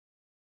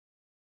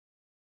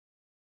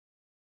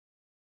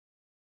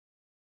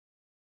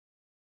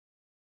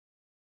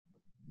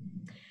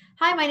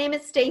Hi, my name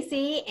is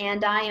Stacey,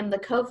 and I am the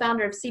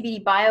co-founder of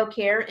CBD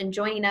BioCare, and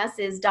joining us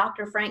is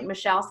Dr. Frank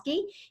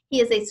Michalski. He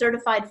is a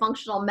certified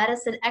functional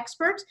medicine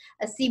expert,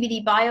 a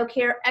CBD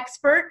BioCare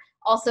expert,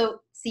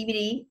 also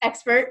CBD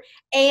expert,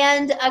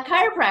 and a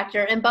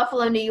chiropractor in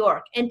Buffalo, New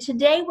York. And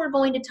today we're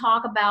going to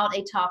talk about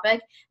a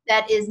topic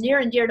that is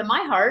near and dear to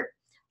my heart,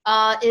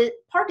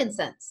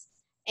 Parkinson's.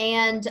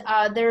 And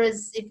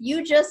if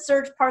you just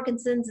search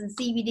Parkinson's and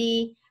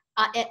CBD,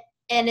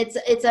 and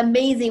it's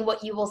amazing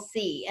what you will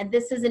see. And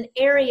this is an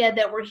area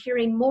that we're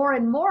hearing more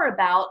and more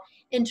about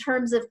in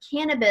terms of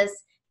cannabis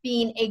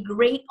being a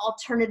great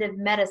alternative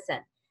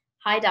medicine.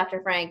 Hi,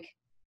 Dr. Frank.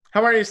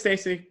 How are you,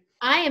 Stacey?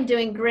 I am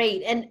doing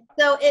great. And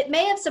so it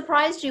may have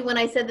surprised you when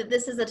I said that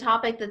this is a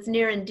topic that's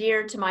near and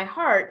dear to my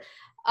heart.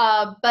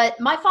 But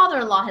my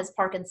father-in-law has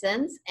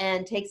Parkinson's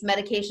and takes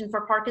medication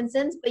for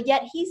Parkinson's, but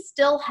yet he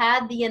still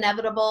had the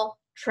inevitable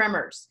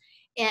tremors.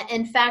 And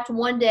in fact,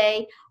 one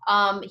day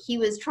he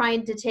was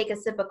trying to take a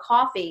sip of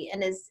coffee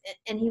and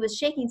he was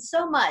shaking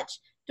so much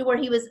to where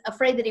he was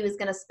afraid that he was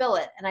going to spill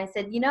it. And I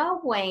said, you know,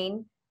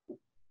 Wayne,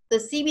 the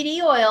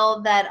CBD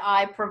oil that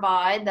I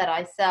provide, that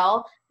I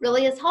sell,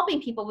 really is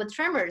helping people with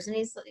tremors. And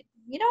he's like,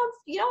 you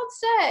don't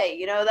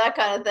say, that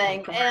kind of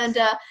thing. And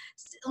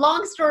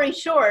long story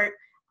short,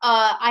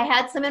 I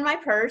had some in my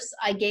purse.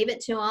 I gave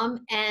it to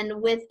him.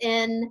 And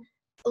within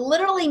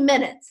literally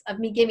minutes of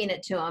me giving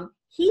it to him,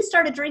 he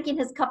started drinking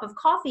his cup of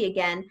coffee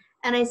again.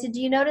 And I said, do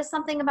you notice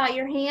something about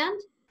your hand?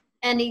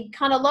 And he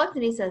kind of looked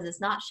and he says,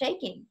 it's not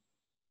shaking.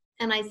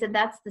 And I said,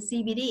 that's the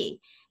CBD.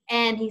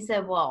 And he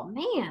said, well,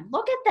 man,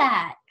 look at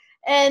that.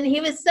 And he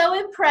was so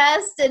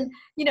impressed and,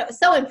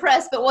 so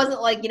impressed, but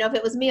wasn't like, if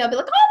it was me, I'd be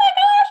like, oh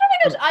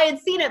my gosh, I had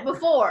seen it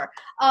before.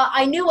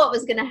 I knew what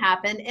was going to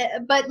happen.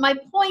 But my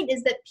point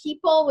is that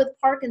people with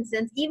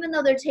Parkinson's, even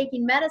though they're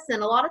taking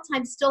medicine, a lot of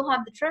times still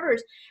have the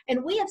tremors.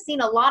 And we have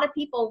seen a lot of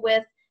people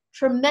with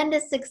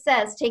tremendous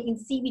success taking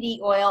CBD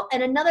oil.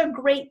 And another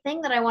great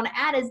thing that I want to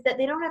add is that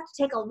they don't have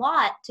to take a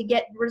lot to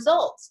get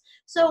results.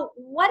 So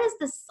what is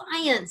the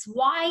science?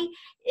 Why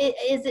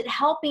is it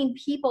helping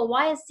people?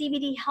 Why is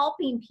CBD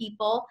helping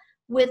people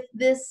with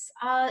this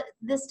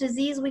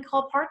disease we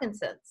call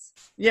Parkinson's?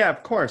 Yeah,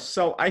 of course.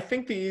 So I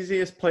think the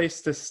easiest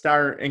place to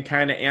start in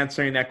kind of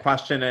answering that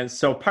question is,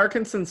 so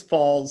Parkinson's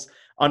falls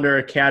under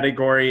a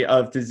category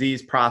of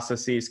disease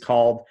processes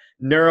called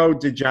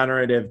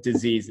neurodegenerative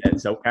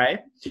diseases, okay?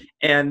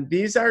 And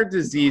these are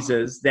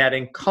diseases that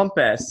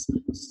encompass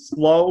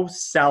slow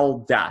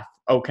cell death,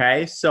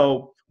 okay?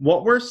 So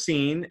what we're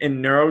seeing in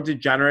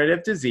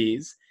neurodegenerative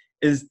disease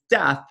is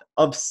death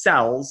of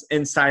cells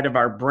inside of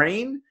our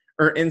brain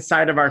or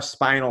inside of our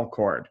spinal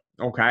cord,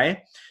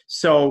 okay?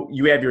 So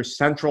you have your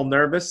central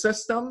nervous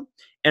system,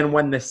 and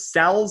when the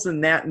cells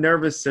in that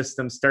nervous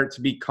system start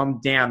to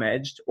become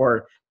damaged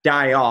or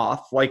die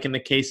off, like in the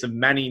case of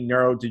many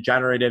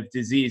neurodegenerative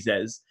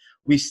diseases,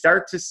 we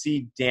start to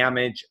see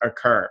damage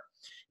occur.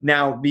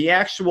 Now, the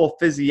actual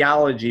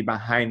physiology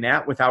behind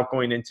that, without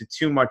going into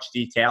too much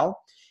detail,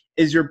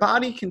 is your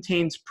body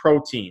contains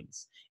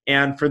proteins.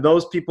 And for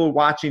those people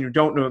watching who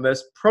don't know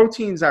this,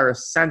 proteins are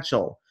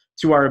essential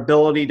to our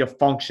ability to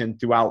function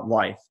throughout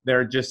life.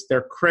 They're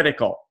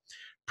critical.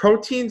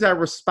 Proteins are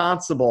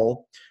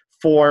responsible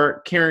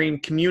for carrying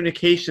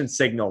communication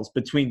signals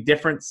between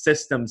different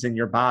systems in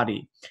your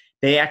body.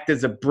 They act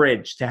as a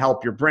bridge to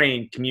help your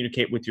brain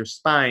communicate with your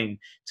spine,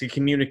 to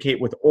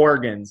communicate with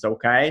organs,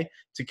 okay?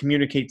 To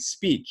communicate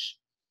speech.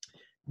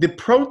 The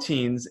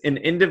proteins in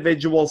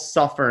individuals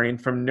suffering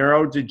from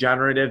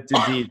neurodegenerative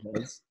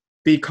diseases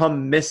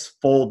become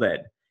misfolded.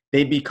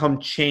 They become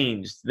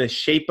changed. The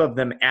shape of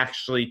them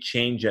actually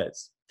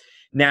changes.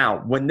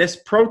 Now, when this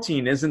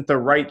protein isn't the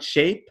right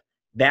shape,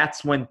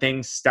 that's when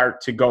things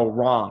start to go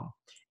wrong.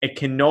 It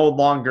can no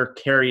longer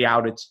carry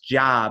out its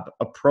job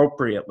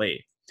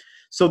appropriately.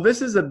 So this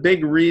is a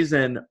big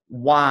reason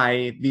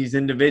why these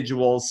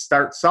individuals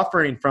start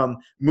suffering from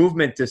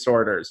movement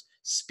disorders,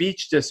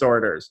 speech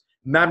disorders,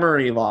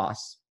 memory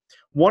loss.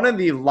 One of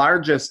the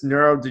largest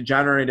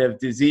neurodegenerative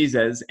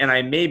diseases, and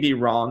I may be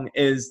wrong,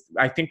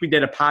 I think we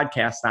did a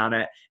podcast on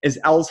it, is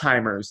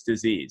Alzheimer's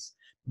disease.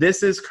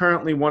 This is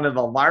currently one of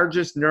the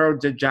largest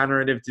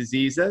neurodegenerative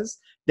diseases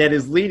that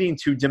is leading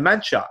to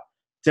dementia.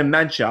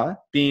 Dementia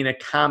being a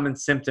common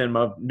symptom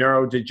of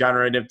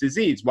neurodegenerative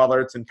disease,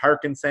 whether it's in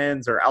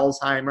Parkinson's or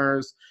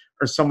Alzheimer's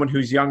or someone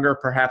who's younger,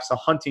 perhaps a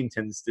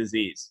Huntington's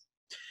disease.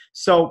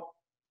 So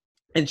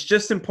it's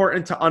just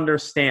important to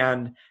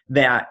understand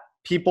that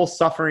people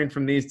suffering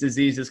from these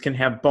diseases can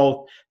have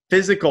both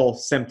physical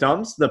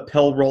symptoms, the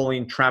pill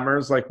rolling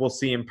tremors like we'll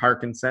see in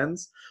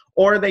Parkinson's,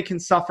 or they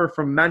can suffer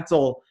from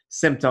mental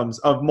symptoms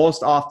of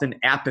most often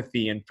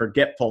apathy and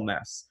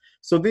forgetfulness.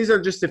 So these are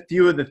just a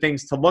few of the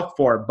things to look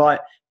for,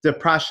 but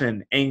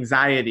depression,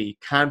 anxiety,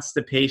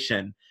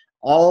 constipation,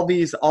 all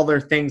these other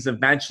things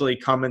eventually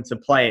come into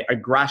play,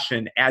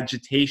 aggression,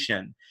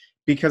 agitation,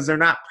 because they're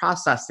not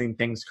processing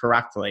things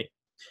correctly.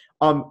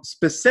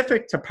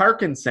 Specific to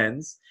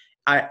Parkinson's,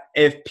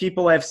 if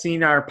people have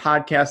seen our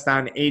podcast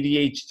on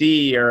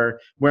ADHD or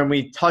when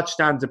we touched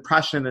on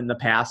depression in the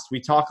past, we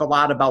talk a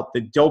lot about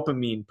the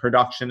dopamine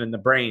production in the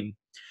brain.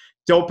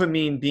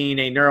 Dopamine being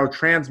a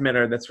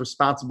neurotransmitter that's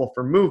responsible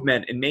for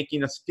movement and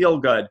making us feel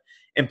good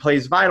and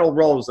plays vital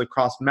roles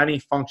across many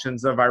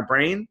functions of our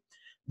brain.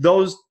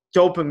 Those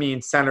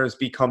dopamine centers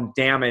become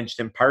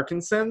damaged in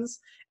Parkinson's,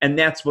 and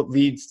that's what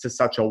leads to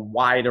such a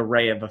wide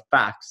array of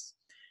effects.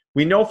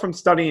 We know from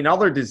studying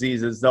other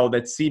diseases, though,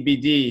 that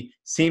CBD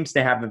seems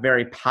to have a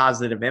very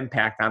positive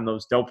impact on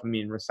those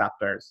dopamine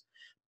receptors.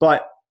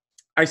 But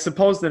I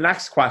suppose the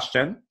next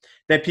question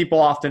that people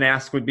often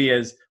ask would be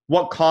is,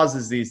 what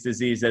causes these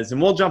diseases?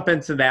 And we'll jump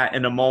into that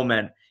in a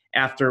moment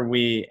after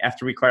we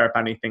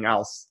clarify anything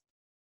else.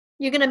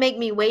 You're going to make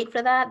me wait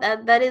for that.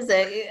 That is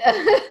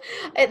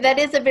that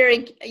is a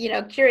very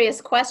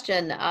curious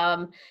question.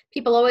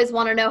 People always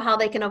want to know how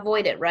they can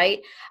avoid it, right?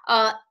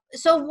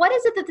 So what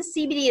is it that the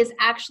CBD is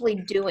actually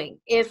doing?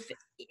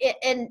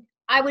 And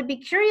I would be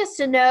curious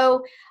to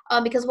know,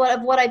 because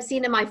what I've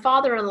seen in my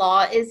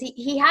father-in-law is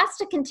he has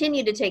to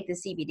continue to take the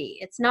CBD.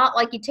 It's not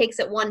like he takes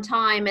it one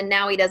time and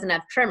now he doesn't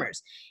have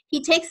tremors.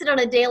 He takes it on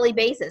a daily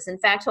basis. In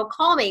fact, he'll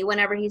call me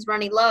whenever he's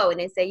running low and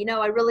they say,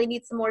 I really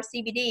need some more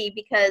CBD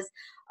because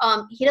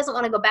he doesn't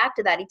want to go back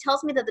to that. He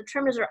tells me that the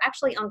tremors are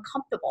actually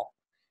uncomfortable.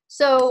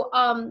 So,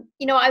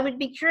 I would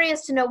be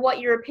curious to know what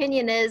your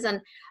opinion is.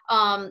 And,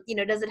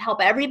 does it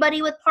help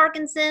everybody with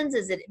Parkinson's?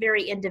 Is it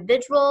very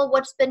individual?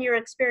 What's been your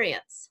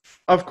experience?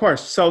 Of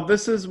course. So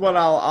this is what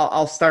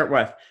I'll start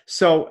with.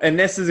 So, and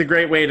this is a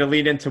great way to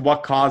lead into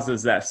what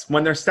causes this.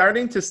 When they're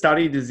starting to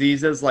study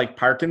diseases like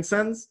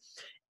Parkinson's,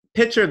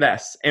 picture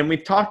this, and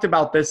we've talked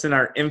about this in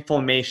our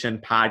inflammation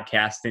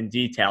podcast in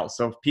detail.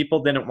 So if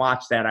people didn't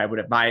watch that, I would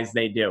advise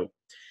they do.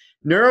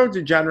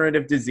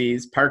 Neurodegenerative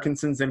disease,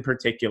 Parkinson's in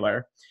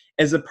particular,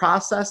 is a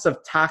process of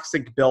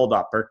toxic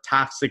buildup or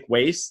toxic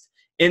waste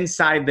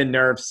inside the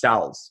nerve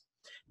cells.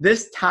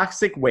 This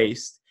toxic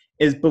waste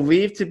is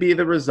believed to be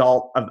the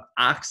result of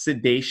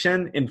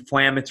oxidation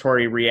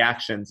inflammatory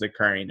reactions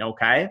occurring,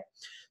 okay?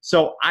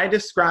 So I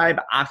describe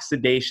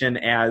oxidation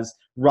as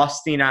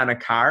rusting on a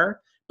car,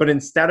 but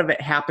instead of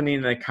it happening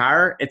in the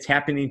car, it's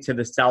happening to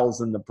the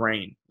cells in the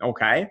brain,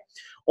 okay?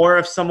 Or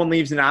if someone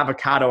leaves an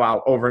avocado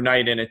out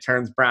overnight and it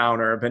turns brown,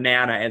 or a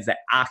banana as it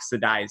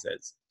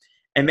oxidizes.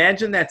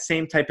 Imagine that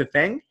same type of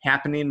thing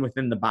happening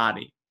within the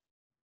body.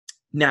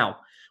 Now,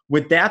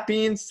 with that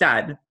being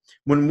said,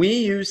 when we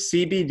use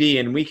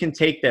CBD, and we can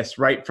take this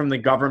right from the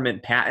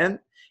government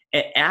patent,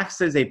 it acts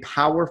as a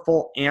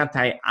powerful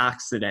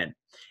antioxidant.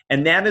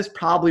 And that is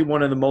probably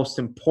one of the most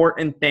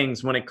important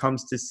things when it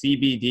comes to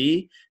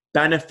CBD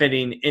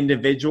benefiting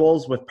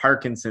individuals with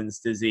Parkinson's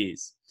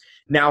disease.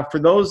 Now, for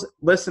those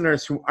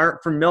listeners who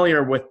aren't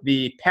familiar with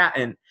the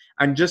patent,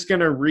 I'm just going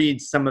to read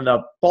some of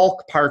the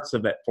bulk parts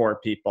of it for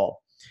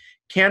people.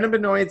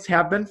 Cannabinoids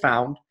have been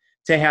found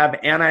to have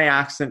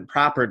antioxidant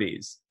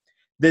properties.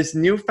 This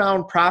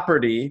newfound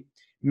property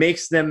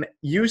makes them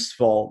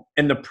useful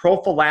in the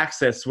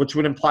prophylaxis, which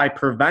would imply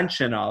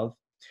prevention of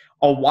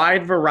a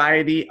wide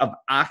variety of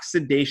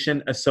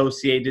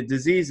oxidation-associated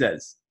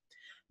diseases.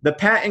 The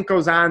patent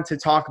goes on to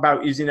talk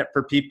about using it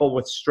for people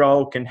with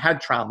stroke and head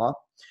trauma,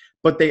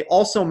 but they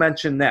also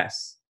mention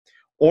this,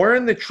 or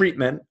in the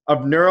treatment of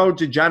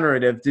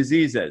neurodegenerative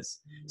diseases,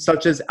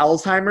 such as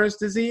Alzheimer's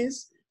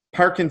disease,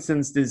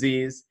 Parkinson's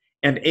disease,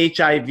 and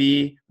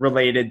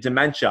HIV-related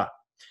dementia.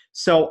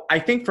 So I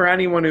think for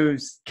anyone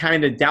who's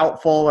kind of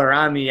doubtful or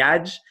on the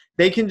edge,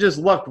 they can just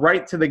look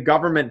right to the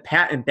government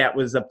patent that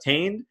was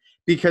obtained,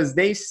 because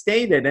they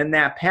stated in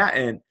that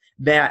patent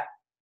that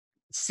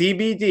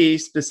CBD,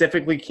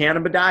 specifically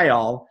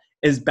cannabidiol,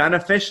 is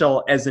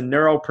beneficial as a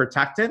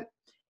neuroprotectant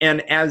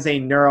and as a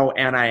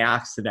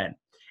neuroantioxidant.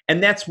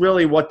 And that's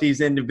really what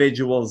these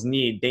individuals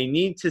need. They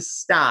need to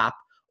stop,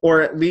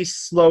 or at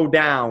least slow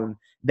down,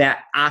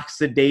 that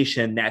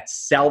oxidation, that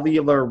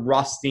cellular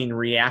rusting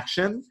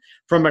reaction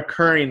from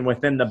occurring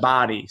within the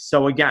body.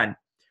 So again,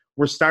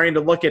 we're starting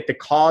to look at the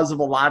cause of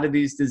a lot of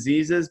these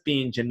diseases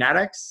being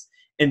genetics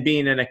and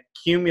being an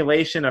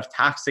accumulation of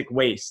toxic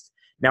waste.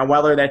 Now,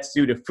 whether that's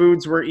due to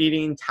foods we're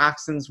eating,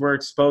 toxins we're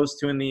exposed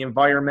to in the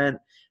environment,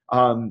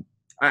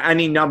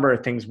 any number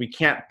of things, we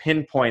can't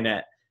pinpoint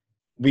it.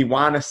 We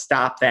want to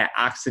stop that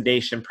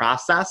oxidation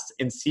process,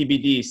 and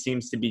CBD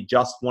seems to be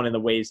just one of the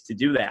ways to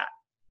do that.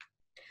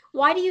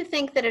 Why do you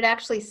think that it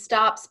actually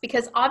stops?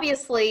 Because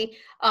obviously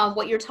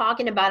what you're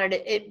talking about,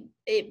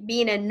 it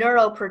being a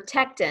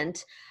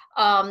neuroprotectant,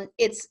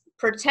 it's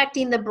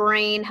protecting the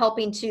brain,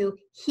 helping to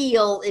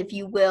heal, if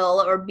you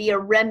will, or be a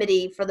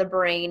remedy for the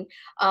brain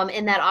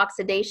in that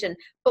oxidation.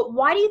 But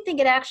why do you think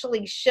it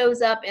actually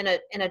shows up in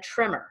a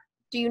tremor?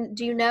 Do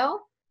you know?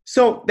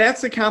 So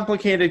that's a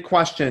complicated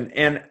question.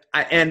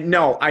 And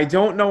no, I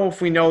don't know if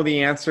we know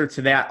the answer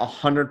to that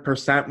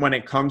 100% when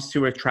it comes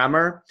to a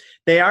tremor.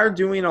 They are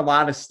doing a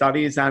lot of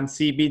studies on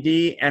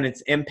CBD and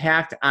its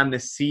impact on the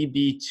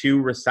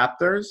CB2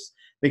 receptors,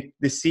 the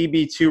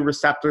CB2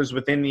 receptors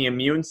within the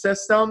immune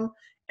system.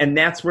 And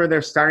that's where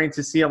they're starting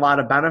to see a lot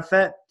of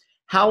benefit.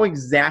 How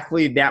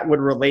exactly that would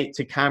relate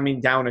to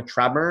calming down a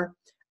tremor,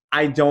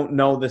 I don't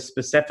know the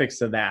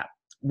specifics of that.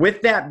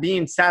 With that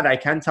being said, I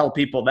can tell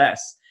people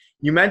this.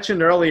 You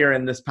mentioned earlier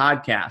in this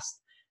podcast,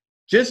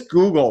 just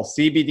Google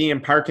CBD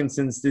and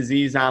Parkinson's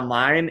disease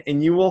online,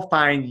 and you will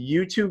find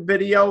YouTube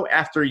video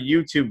after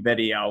YouTube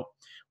video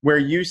where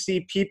you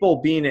see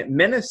people being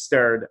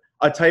administered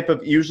a type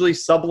of usually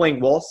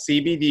sublingual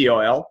CBD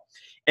oil,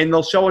 and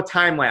they'll show a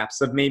time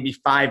lapse of maybe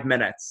 5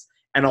 minutes.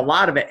 And a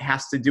lot of it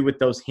has to do with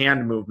those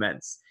hand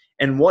movements.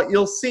 And what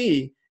you'll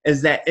see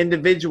is that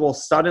individual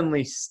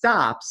suddenly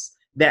stops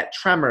that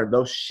tremor,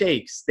 those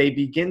shakes, they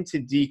begin to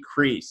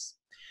decrease.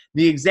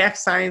 The exact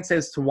science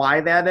as to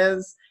why that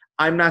is,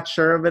 I'm not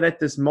sure of it at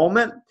this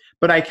moment,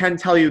 but I can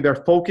tell you they're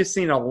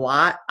focusing a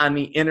lot on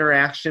the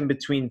interaction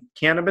between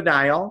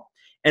cannabidiol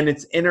and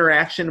its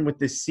interaction with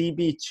the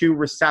CB2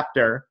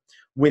 receptor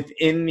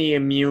within the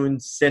immune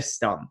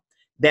system.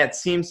 That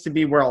seems to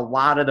be where a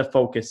lot of the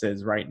focus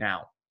is right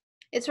now.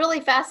 It's really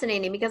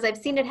fascinating because I've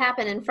seen it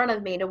happen in front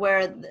of me to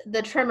where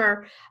the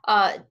tremor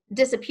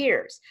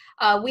disappears.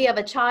 We have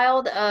a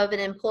child of an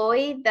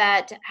employee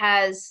that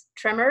has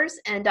tremors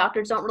and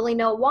doctors don't really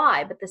know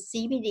why, but the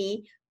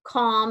CBD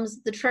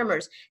calms the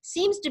tremors.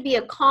 Seems to be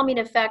a calming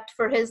effect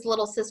for his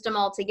little system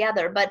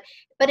altogether, but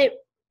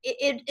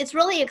it's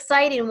really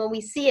exciting when we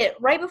see it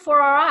right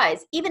before our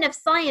eyes. Even if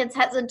science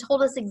hasn't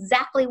told us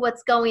exactly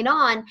what's going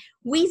on,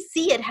 we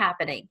see it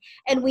happening.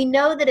 And we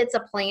know that it's a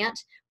plant.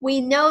 We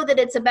know that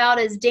it's about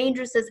as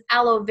dangerous as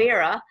aloe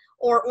vera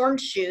or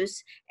orange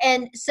juice.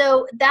 And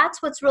so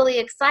that's what's really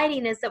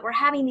exciting, is that we're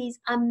having these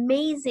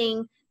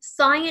amazing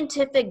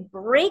scientific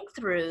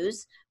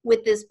breakthroughs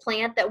with this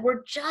plant that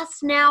we're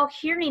just now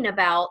hearing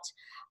about.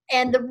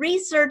 And the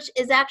research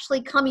is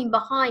actually coming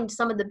behind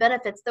some of the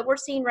benefits that we're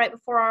seeing right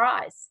before our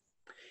eyes.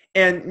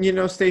 And, you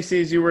know, Stacey,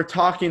 as you were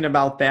talking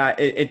about that,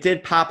 it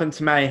did pop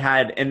into my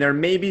head, and there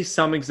may be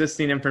some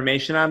existing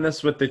information on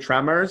this with the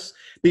tremors,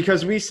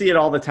 because we see it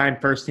all the time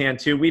firsthand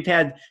too. We've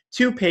had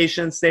 2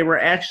 patients, they were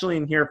actually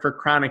in here for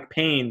chronic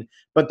pain,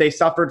 but they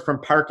suffered from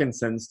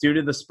Parkinson's due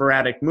to the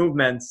sporadic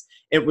movements.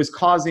 It was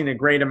causing a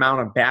great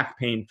amount of back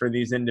pain for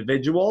these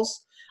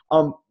individuals.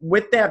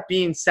 With that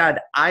being said,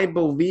 I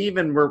believe,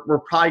 and we're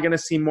probably going to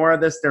see more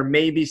of this, there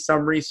may be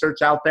some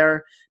research out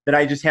there that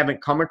I just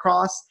haven't come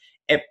across.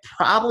 It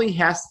probably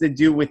has to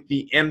do with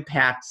the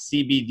impact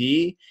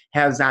CBD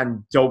has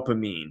on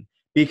dopamine,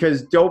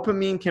 because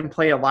dopamine can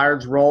play a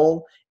large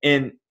role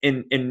in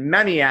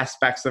many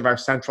aspects of our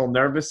central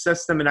nervous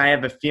system, and I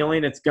have a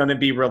feeling it's going to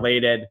be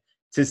related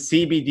to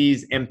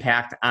CBD's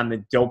impact on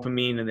the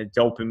dopamine and the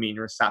dopamine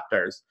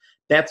receptors.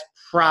 That's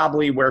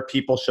probably where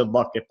people should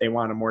look if they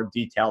want a more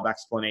detailed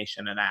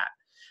explanation of that.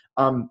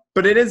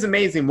 But it is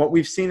amazing what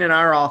we've seen in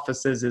our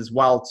offices as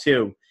well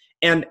too.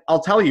 And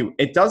I'll tell you,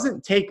 it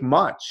doesn't take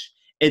much.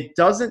 It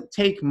doesn't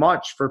take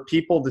much for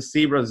people to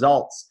see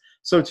results.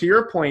 So to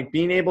your point,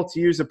 being able to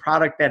use a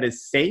product that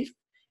is safe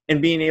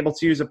and being able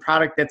to use a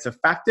product that's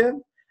effective,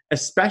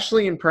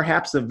 especially in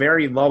perhaps a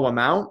very low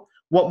amount,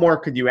 what more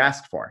could you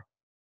ask for?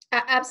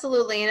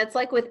 Absolutely. And it's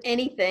like with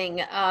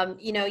anything,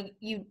 you know,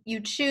 you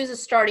choose a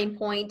starting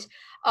point.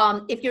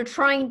 If you're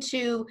trying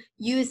to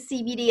use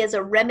CBD as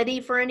a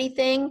remedy for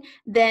anything,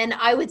 then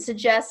I would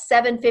suggest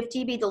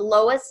 750 be the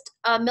lowest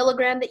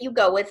milligram that you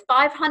go with.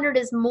 500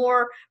 is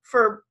more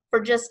for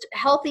just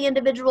healthy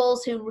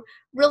individuals who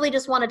really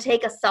just want to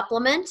take a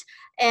supplement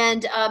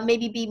and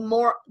maybe be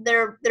more,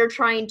 they're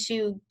trying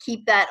to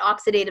keep that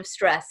oxidative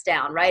stress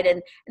down, right?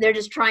 And they're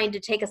just trying to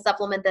take a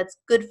supplement that's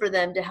good for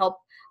them to help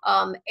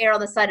err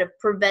on the side of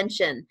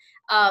prevention,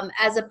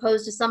 as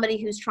opposed to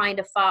somebody who's trying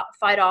to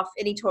fight off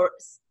any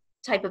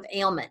type of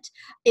ailment.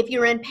 If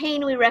you're in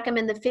pain, we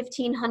recommend the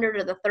 1500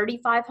 or the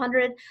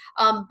 3500.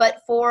 But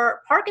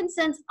for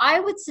Parkinson's, I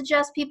would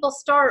suggest people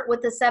start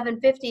with the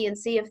 750 and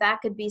see if that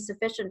could be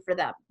sufficient for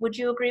them. Would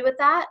you agree with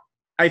that?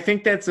 I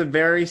think that's a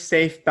very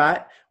safe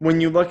bet.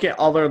 When you look at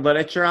other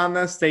literature on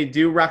this, they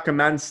do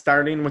recommend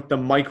starting with the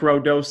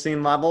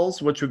microdosing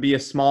levels, which would be a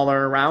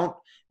smaller amount,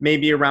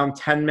 maybe around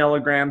 10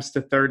 milligrams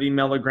to 30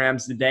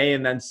 milligrams a day,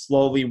 and then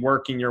slowly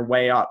working your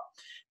way up.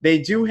 They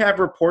do have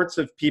reports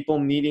of people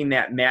needing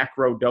that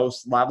macro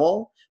dose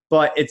level,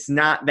 but it's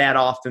not that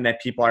often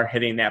that people are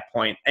hitting that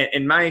point.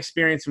 In my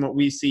experience and what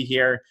we see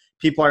here,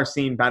 people are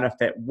seeing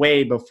benefit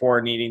way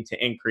before needing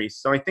to increase.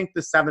 So I think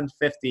the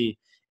 750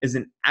 is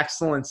an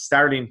excellent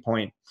starting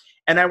point.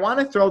 And I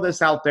want to throw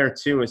this out there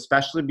too,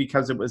 especially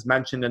because it was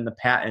mentioned in the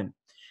patent.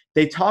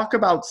 They talk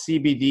about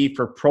CBD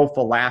for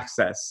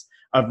prophylaxis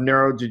of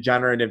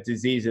neurodegenerative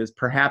diseases,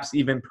 perhaps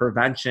even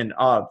prevention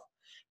of.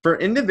 For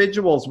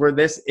individuals where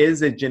this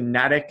is a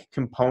genetic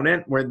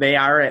component, where they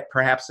are at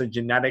perhaps a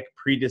genetic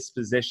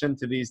predisposition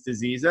to these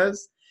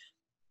diseases,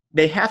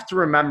 they have to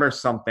remember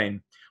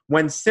something.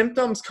 When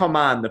symptoms come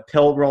on, the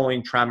pill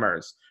rolling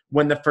tremors,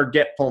 when the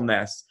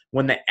forgetfulness,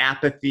 when the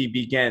apathy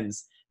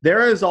begins,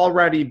 there has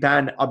already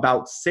been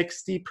about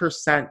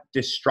 60%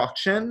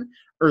 destruction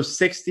or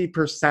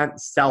 60%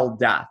 cell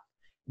death.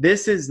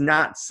 This is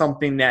not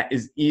something that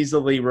is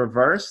easily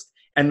reversed,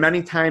 and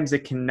many times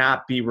it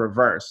cannot be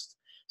reversed.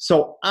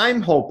 So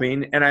I'm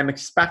hoping and I'm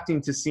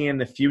expecting to see in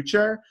the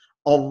future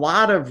a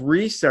lot of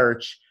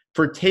research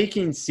for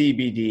taking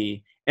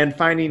CBD and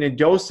finding a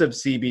dose of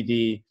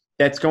CBD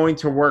that's going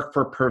to work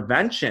for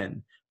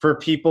prevention for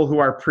people who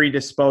are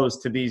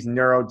predisposed to these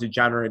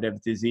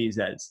neurodegenerative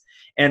diseases.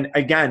 And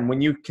again,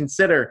 when you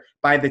consider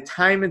by the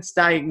time it's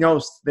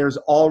diagnosed, there's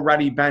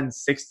already been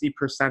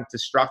 60%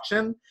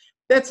 destruction,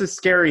 that's a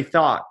scary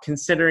thought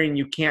considering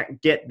you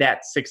can't get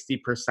that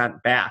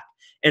 60% back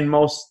in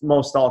most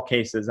all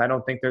cases. I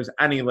don't think there's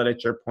any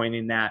literature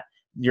pointing that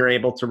you're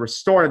able to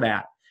restore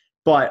that.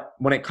 But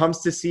when it comes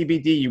to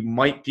CBD, you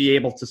might be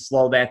able to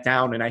slow that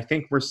down, and I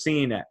think we're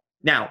seeing it.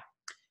 Now,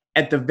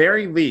 at the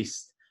very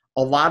least,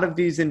 a lot of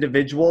these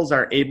individuals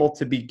are able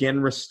to begin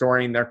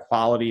restoring their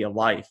quality of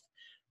life,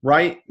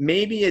 right?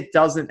 Maybe it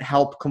doesn't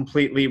help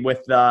completely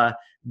with the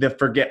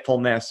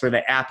forgetfulness or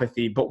the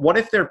apathy, but what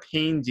if their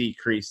pain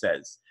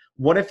decreases?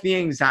 What if the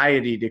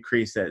anxiety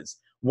decreases?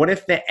 What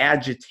if the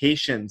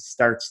agitation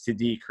starts to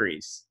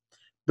decrease?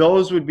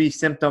 Those would be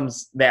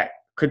symptoms that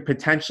could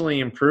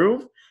potentially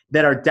improve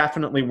that are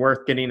definitely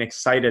worth getting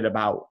excited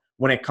about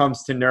when it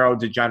comes to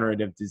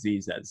neurodegenerative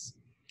diseases.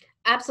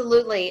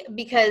 Absolutely,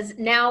 because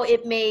now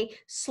it may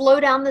slow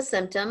down the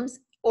symptoms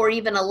or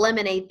even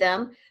eliminate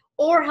them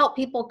or help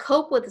people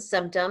cope with the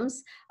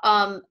symptoms,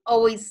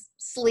 always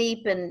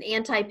sleep and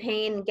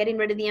anti-pain, getting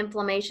rid of the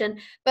inflammation.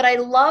 But I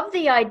love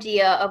the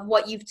idea of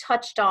what you've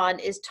touched on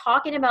is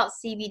talking about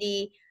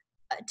CBD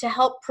to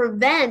help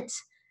prevent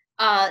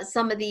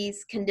some of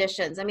these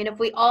conditions. I mean,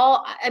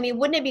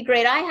 wouldn't it be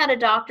great? I had a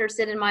doctor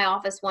sit in my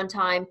office one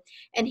time,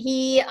 and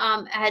he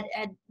had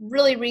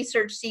really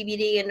researched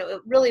CBD, and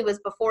it really was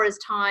before his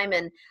time,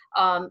 and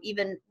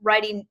even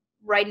writing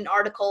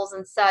articles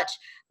and such.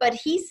 But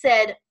he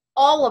said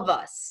all of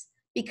us,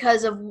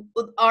 because of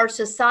our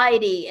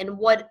society and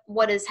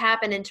what has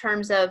happened in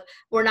terms of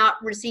we're not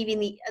receiving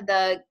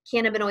the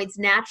cannabinoids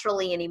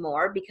naturally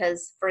anymore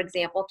because, for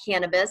example,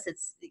 cannabis,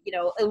 it's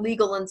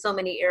illegal in so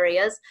many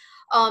areas,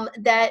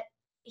 that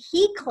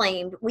he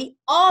claimed we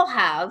all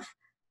have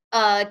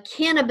a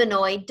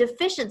cannabinoid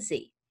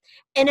deficiency.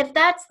 And if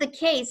that's the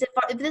case,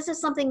 if this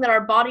is something that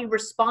our body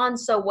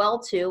responds so well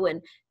to,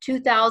 and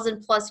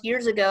 2,000 plus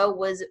years ago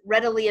was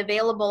readily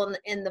available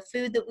in the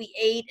food that we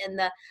ate and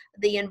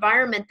the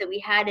environment that we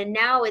had, and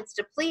now it's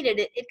depleted,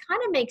 it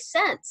kind of makes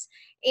sense.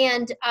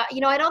 And,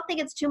 I don't think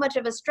it's too much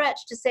of a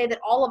stretch to say that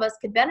all of us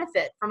could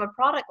benefit from a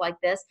product like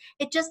this.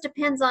 It just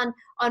depends on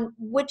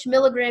which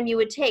milligram you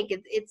would take.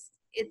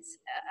 It's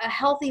a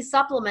healthy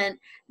supplement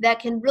that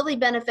can really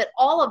benefit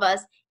all of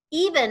us,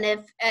 even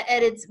if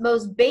at its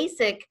most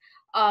basic,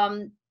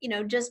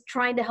 just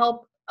trying to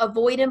help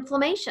avoid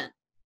inflammation.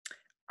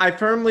 I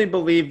firmly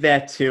believe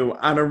that too.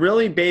 On a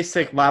really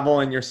basic level,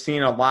 and you're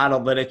seeing a lot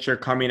of literature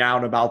coming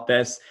out about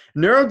this,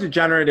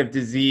 neurodegenerative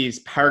disease,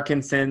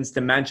 Parkinson's,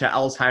 dementia,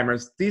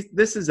 Alzheimer's,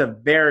 this is a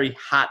very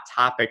hot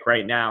topic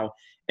right now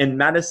in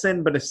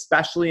medicine, but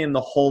especially in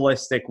the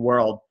holistic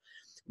world.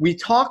 We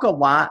talk a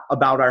lot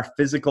about our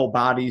physical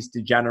bodies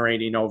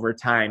degenerating over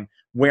time,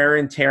 wear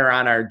and tear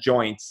on our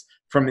joints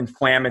from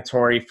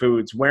inflammatory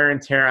foods, wear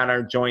and tear on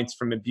our joints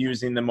from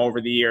abusing them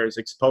over the years,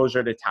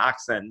 exposure to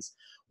toxins.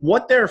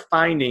 What they're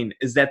finding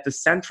is that the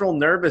central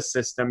nervous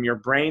system, your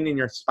brain and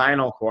your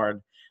spinal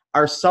cord,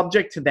 are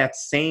subject to that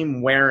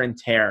same wear and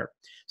tear.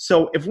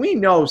 So if we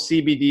know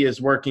CBD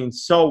is working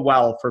so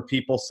well for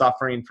people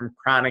suffering from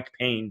chronic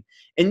pain,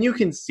 and you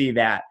can see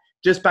that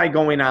just by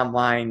going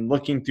online,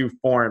 looking through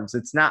forums,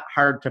 it's not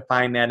hard to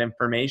find that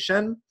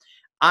information.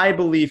 I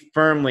believe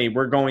firmly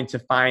we're going to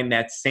find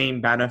that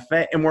same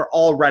benefit, and we're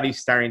already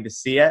starting to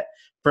see it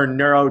for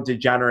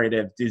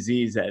neurodegenerative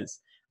diseases.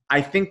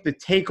 I think the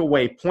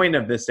takeaway point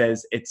of this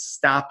is it's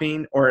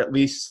stopping or at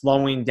least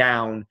slowing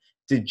down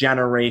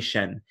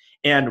degeneration.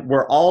 And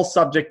we're all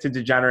subject to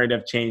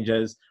degenerative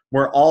changes.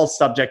 We're all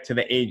subject to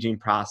the aging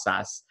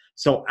process.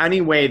 So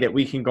any way that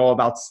we can go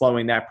about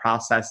slowing that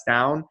process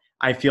down,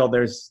 I feel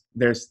there's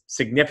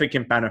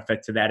significant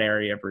benefit to that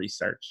area of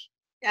research.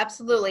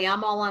 Absolutely.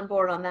 I'm all on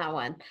board on that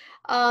one.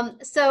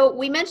 So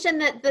we mentioned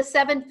that the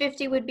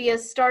 750 would be a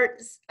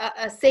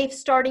safe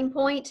starting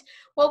point.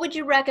 What would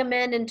you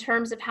recommend in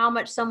terms of how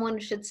much someone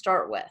should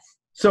start with?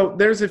 So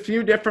there's a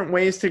few different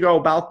ways to go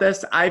about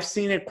this. I've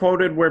seen it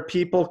quoted where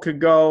people could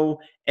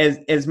go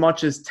as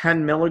much as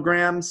 10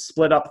 milligrams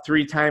split up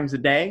 3 times a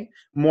day,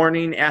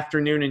 morning,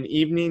 afternoon, and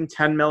evening,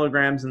 10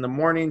 milligrams in the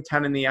morning,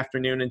 10 in the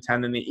afternoon, and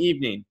 10 in the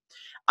evening.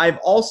 I've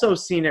also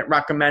seen it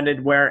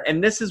recommended where,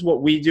 and this is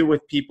what we do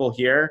with people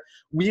here,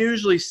 we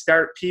usually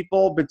start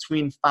people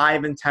between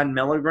 5 and 10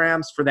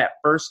 milligrams for that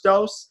first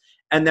dose,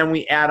 and then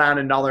we add on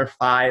another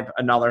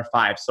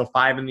 5. So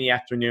 5 in the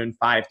afternoon,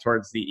 5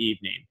 towards the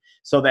evening.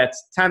 So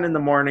that's 10 in the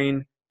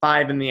morning,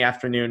 5 in the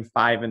afternoon,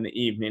 5 in the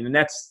evening. And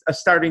that's a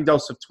starting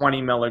dose of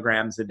 20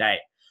 milligrams a day.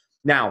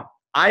 Now,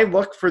 I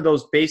look for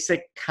those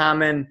basic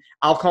common,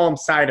 I'll call them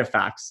side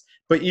effects,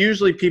 but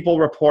usually people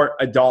report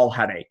a dull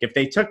headache. If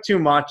they took too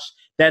much,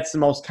 that's the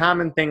most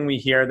common thing we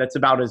hear. That's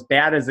about as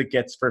bad as it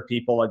gets for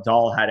people, a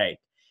dull headache.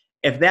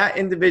 If that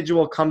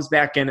individual comes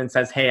back in and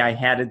says, hey, I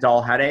had a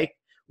dull headache,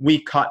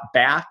 we cut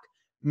back.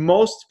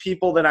 Most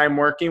people that I'm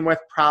working with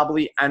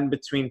probably end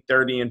between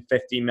 30 and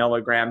 50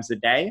 milligrams a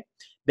day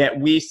that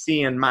we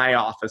see in my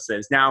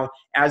offices. Now,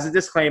 as a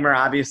disclaimer,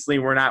 obviously,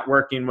 we're not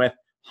working with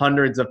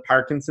hundreds of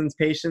Parkinson's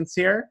patients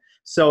here.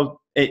 So,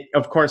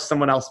 of course,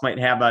 someone else might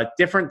have a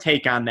different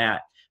take on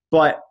that.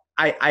 But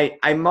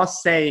I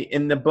must say,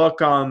 in the book,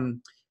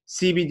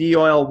 CBD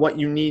oil, what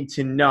you need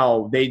to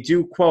know, they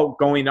do quote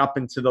going up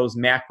into those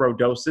macro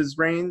doses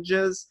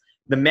ranges,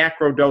 the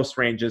macro dose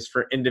ranges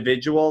for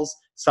individuals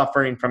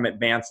suffering from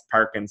advanced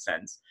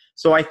Parkinson's.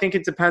 So I think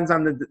it depends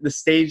on the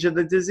stage of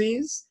the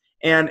disease,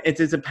 and it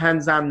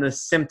depends on the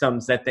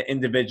symptoms that the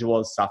individual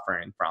is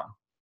suffering from.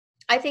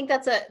 I think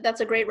that's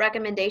a great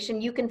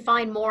recommendation. You can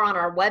find more on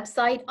our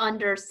website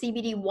under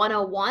CBD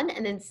 101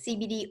 and then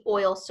CBD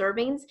oil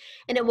servings,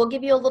 and it will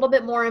give you a little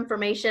bit more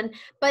information.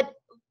 But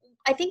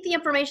I think the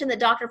information that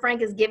Dr.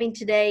 Frank is giving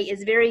today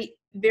is very,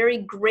 very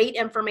great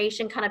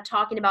information, kind of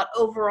talking about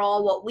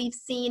overall what we've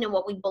seen and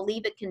what we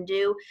believe it can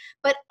do.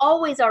 But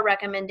always our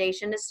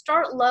recommendation is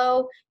start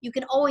low. You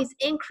can always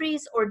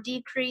increase or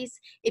decrease.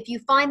 If you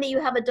find that you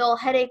have a dull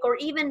headache, or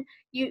even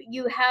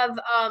you have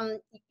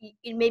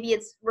maybe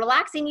it's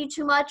relaxing you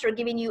too much or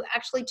giving you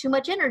actually too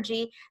much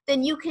energy,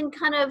 then you can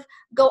kind of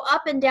go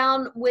up and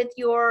down with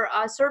your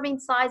serving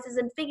sizes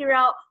and figure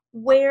out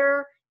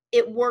where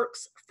it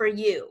works for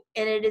you.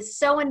 And it is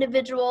so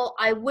individual.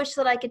 I wish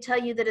that I could tell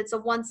you that it's a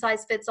one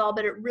size fits all,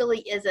 but it really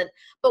isn't.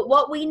 But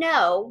what we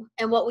know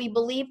and what we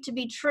believe to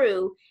be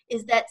true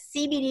is that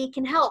CBD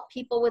can help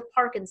people with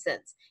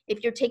Parkinson's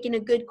if you're taking a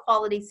good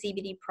quality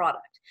CBD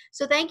product.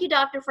 So thank you,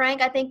 Dr.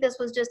 Frank. I think this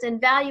was just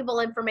invaluable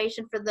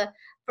information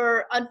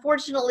for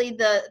unfortunately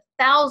the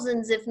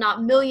thousands, if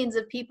not millions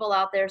of people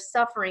out there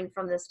suffering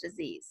from this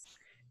disease.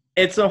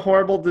 It's a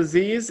horrible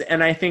disease,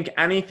 and I think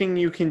anything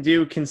you can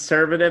do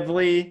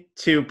conservatively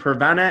to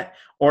prevent it,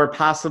 or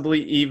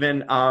possibly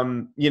even,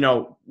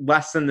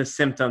 lessen the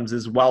symptoms,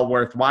 is well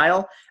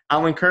worthwhile.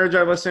 I'll encourage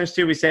our listeners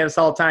to, we say this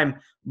all the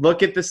time,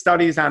 look at the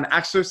studies on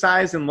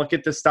exercise and look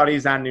at the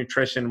studies on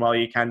nutrition while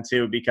you can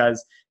too,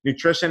 because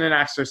nutrition and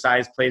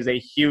exercise plays a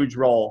huge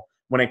role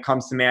when it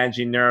comes to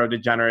managing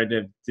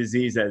neurodegenerative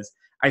diseases.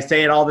 I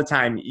say it all the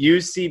time,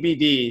 use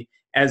CBD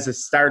as a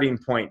starting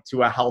point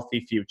to a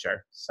healthy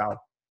future. So.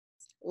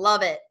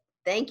 Love it.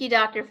 Thank you,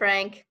 Dr.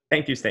 Frank.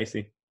 Thank you,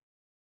 Stacey.